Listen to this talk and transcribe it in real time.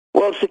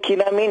Well,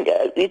 Sakina, I mean,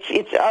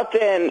 it's out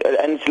there and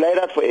it's laid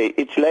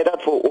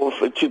out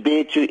to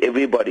bear to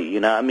everybody. You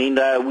know, I mean,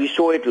 we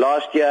saw it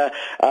last year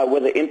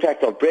with the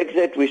impact of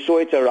Brexit. We saw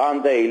it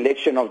around the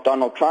election of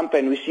Donald Trump,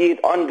 and we see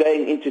it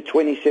ongoing into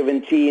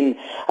 2017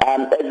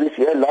 as we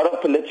see a lot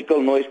of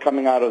political noise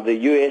coming out of the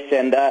US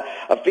and a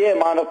fair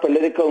amount of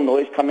political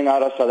noise coming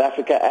out of South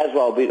Africa as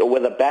well,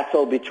 with a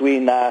battle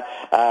between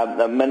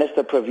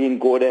Minister Pravin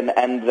Gordhan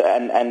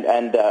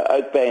and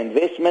Oak Bay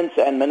Investments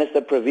and Minister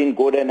Pravin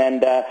Gordhan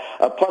and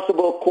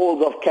possible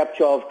calls of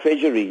capture of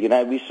Treasury. You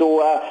know, we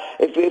saw,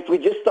 if we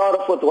just start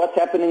off with what's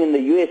happening in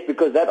the U.S.,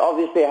 because that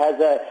obviously has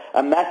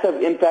a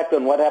massive impact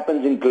on what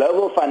happens in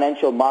global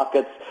financial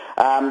markets.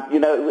 You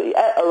know,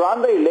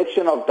 around the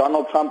election of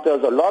Donald Trump, there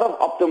was a lot of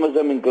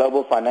optimism in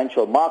global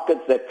financial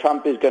markets that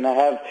Trump is going to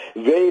have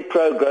very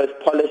pro-growth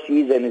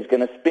policies and is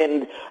going to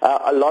spend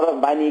a lot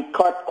of money,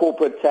 cut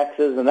corporate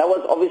taxes, and that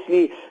was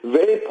obviously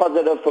very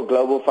positive for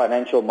global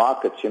financial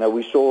markets. You know,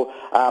 we saw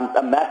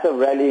a massive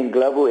rally in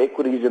global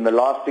equities in the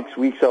last 6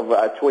 weeks of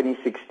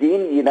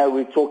 2016. You know,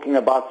 we're talking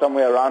about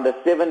somewhere around a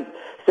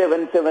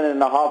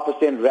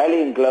 7.5%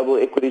 rally in global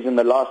equities in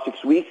the last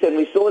 6 weeks, and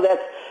we saw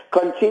that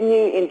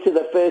continue into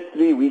the first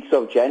 3 weeks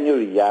of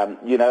January.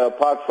 You know,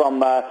 apart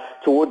from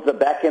towards the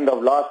back end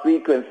of last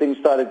week when things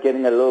started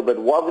getting a little bit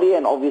wobbly,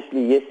 and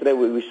obviously yesterday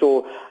we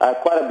saw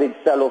quite a big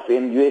sell-off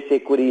in U.S.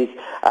 equities.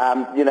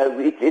 You know,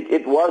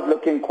 it was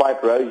looking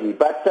quite rosy.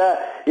 But,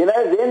 you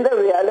know, then the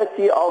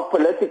reality of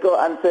political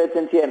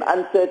uncertainty and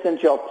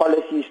uncertainty of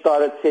policy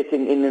started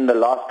setting in the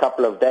last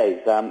couple of days.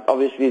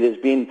 Obviously, there's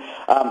been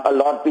a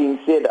lot being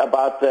said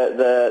about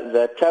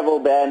the travel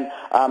ban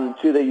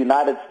to the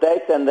United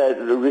States and the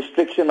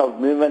restriction of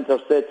movement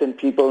of certain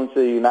people into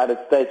the United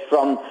States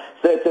from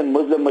certain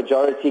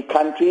Muslim-majority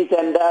countries.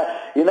 And,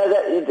 you know,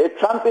 that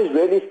Trump is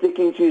really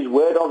sticking to his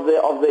word of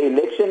the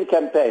election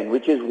campaign,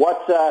 which is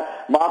what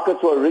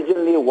markets were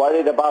originally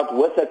worried about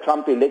with the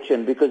Trump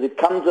election, because it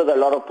comes with a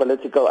lot of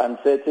political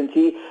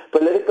uncertainty.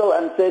 Political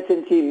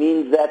uncertainty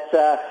means that,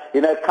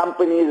 you know,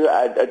 companies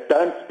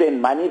don't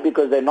spend money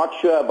because they're not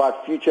sure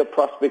about future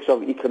prospects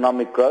of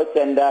economic growth.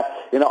 And,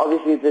 you know,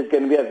 obviously there's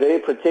going to be a very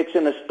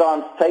protectionist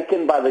stance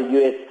taken by the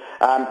U.S.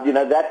 You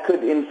know, that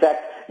could, in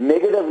fact,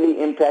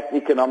 negatively impact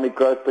economic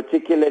growth,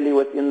 particularly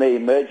within the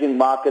emerging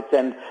markets.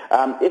 And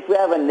if we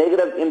have a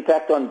negative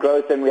impact on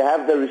growth and we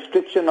have the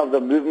restriction of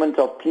the movement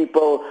of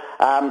people,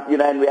 you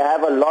know, and we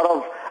have a lot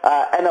of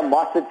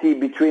animosity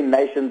between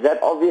nations, that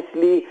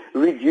obviously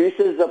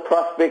reduces the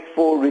prospect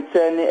for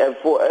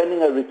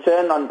earning a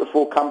return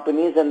for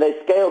companies, and they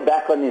scale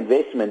back on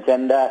investment.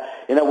 And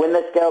you know, when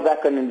they scale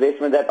back on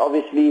investment, that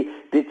obviously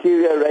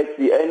deteriorates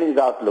the earnings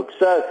outlook.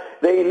 So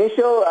the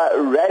initial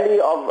rally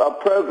of a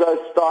pro-growth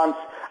stance,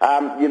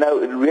 you know,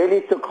 it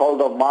really took hold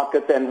of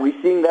markets, and we're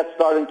seeing that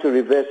starting to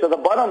reverse. So the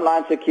bottom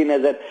line, Sakina,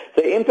 is that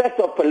the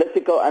impact of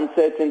political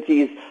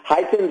uncertainties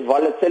heightened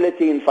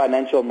volatility in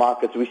financial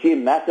markets. We see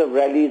massive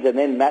rallies and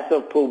then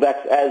massive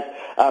pullbacks as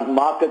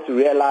markets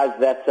realize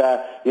that,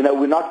 you know,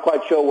 we're not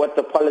quite sure what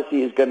the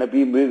policy is going to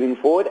be moving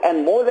forward.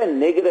 And more than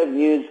negative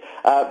news,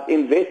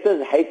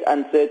 investors hate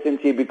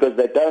uncertainty because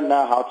they don't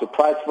know how to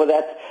price for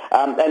that.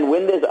 And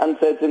when there's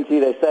uncertainty,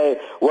 they say,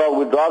 well,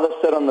 we'd rather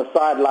sit on the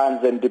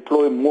sidelines than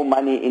deploy more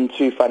money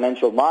into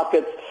financial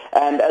markets.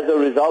 And as a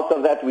result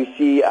of that, we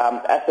see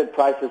asset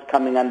prices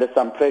coming under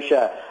some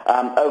pressure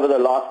over the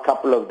last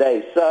couple of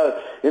days. So,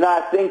 you know,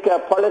 I think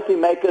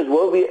policymakers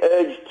will be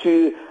urged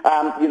to,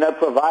 you know,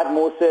 provide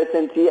more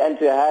certainty and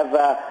to have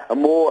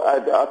more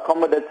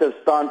accommodative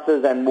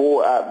stances and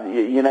more,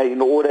 you know,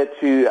 in order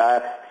to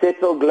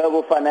settle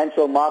global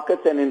financial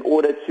markets and in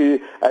order to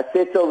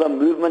settle the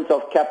movement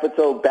of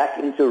capital back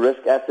into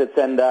risk assets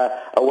and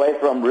away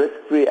from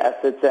risk-free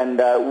assets. And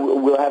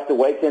we'll have to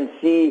wait and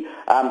see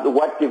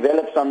what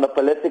develops on the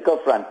political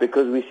front,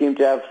 because we seem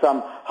to have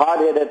some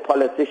hard-headed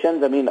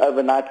politicians. I mean,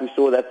 overnight we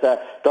saw that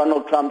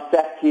Donald Trump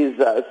sacked his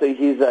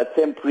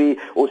temporary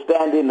or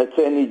stand-in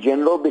attorney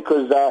general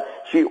because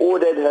she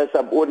ordered her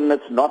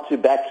subordinates not to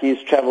back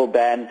his travel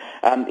ban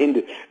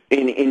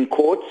in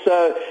court.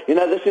 So, you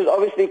know, this is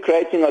obviously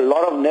creating a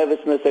lot of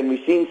nervousness, and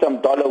we've seen some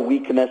dollar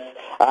weakness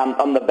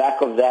on the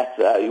back of that,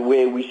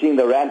 where we're seeing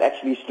the rand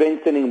actually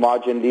strengthening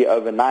marginally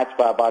overnight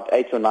by about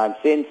 8 or 9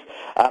 cents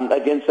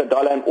against the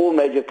dollar, and all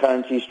major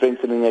currencies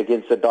strengthening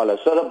against the dollar.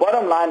 So the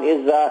bottom line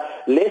is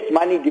less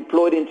money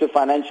deployed into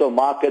financial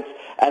markets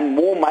and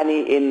more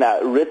money in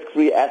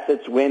risk-free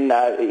assets when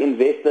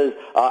investors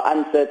are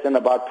uncertain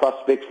about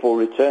prospects for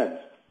returns.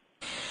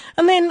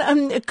 And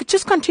then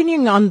just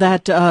continuing on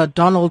that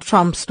Donald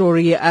Trump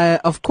story,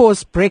 of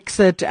course,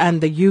 Brexit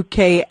and the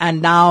UK, and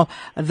now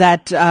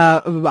that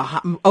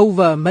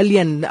over 1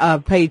 million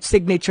page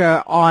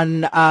signature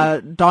on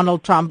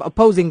Donald Trump,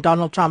 opposing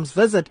Donald Trump's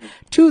visit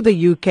to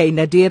the UK,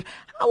 Nadir,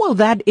 how will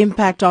that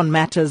impact on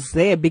matters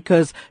there?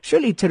 Because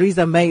surely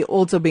Theresa May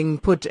also being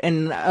put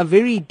in a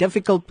very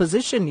difficult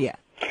position here.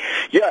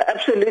 Yeah,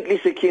 absolutely,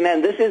 Sakina,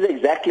 and this is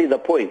exactly the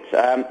point,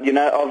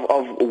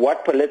 of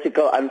what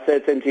political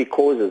uncertainty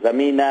causes. I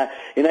mean,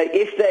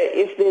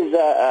 if there's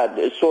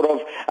a sort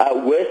of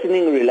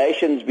worsening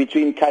relations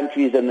between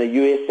countries and the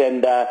U.S.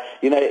 and,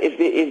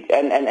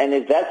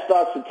 if that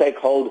starts to take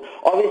hold,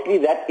 obviously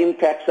that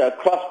impacts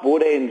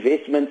cross-border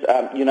investments,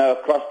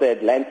 across the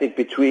Atlantic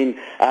between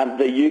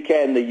the UK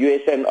and the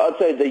US, and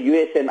also the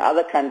US and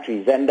other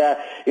countries. And,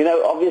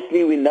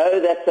 obviously we know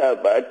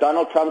that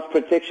Donald Trump's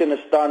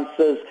protectionist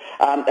stances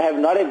have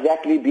not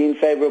exactly been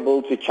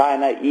favorable to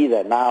China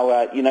either.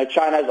 Now,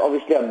 China is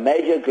obviously a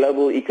major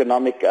global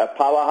economic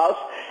powerhouse,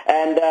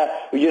 and,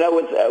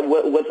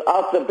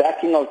 without the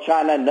backing of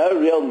China, no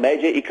real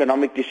major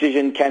economic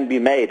decision can be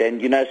made.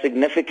 And,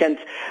 significant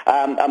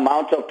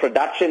amount of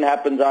production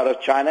happens out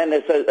of China,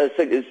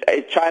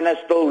 and China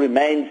still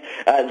remains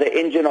the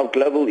engine of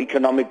global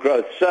economic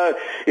growth. So,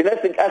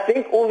 I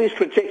think all these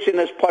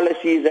protectionist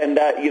policies and,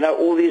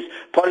 all these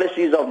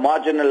policies of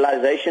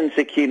marginalization,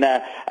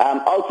 Sakina,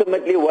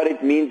 ultimately what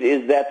it means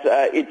is that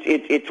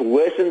it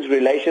worsens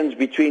relations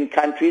between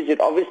countries. It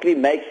obviously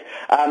makes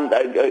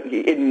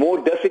it more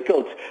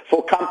difficult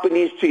for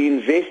companies to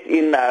invest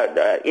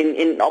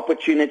in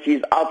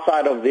opportunities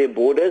outside of their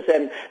borders,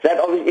 and that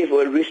obviously, if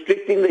we're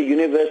restricting the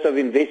universe of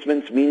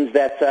investments, means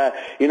that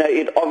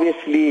it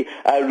obviously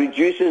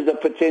reduces the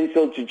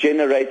potential to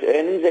generate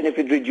earnings, and if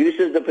it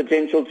reduces the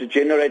potential to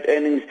generate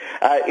earnings,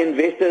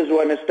 investors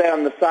want to stay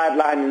on the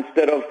sideline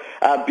instead of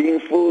being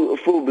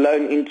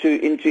full-blown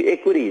into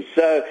equities.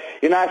 So,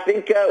 I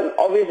think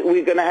obviously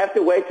we're going to have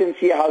to wait and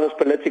see how this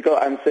political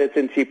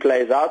uncertainty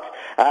plays out,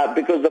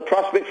 because the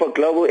prospect for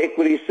global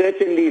equities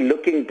certainly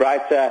looking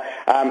brighter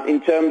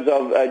in terms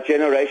of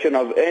generation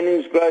of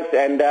earnings growth,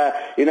 and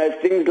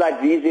things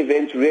like these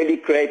events really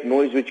create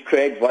noise, which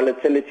create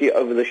volatility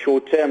over the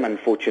short term,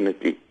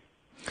 unfortunately.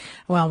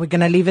 Well, we're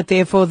going to leave it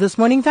there for this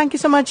morning. Thank you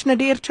so much,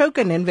 Nadir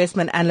Thokan,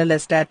 investment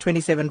analyst at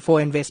 274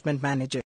 Investment Managers.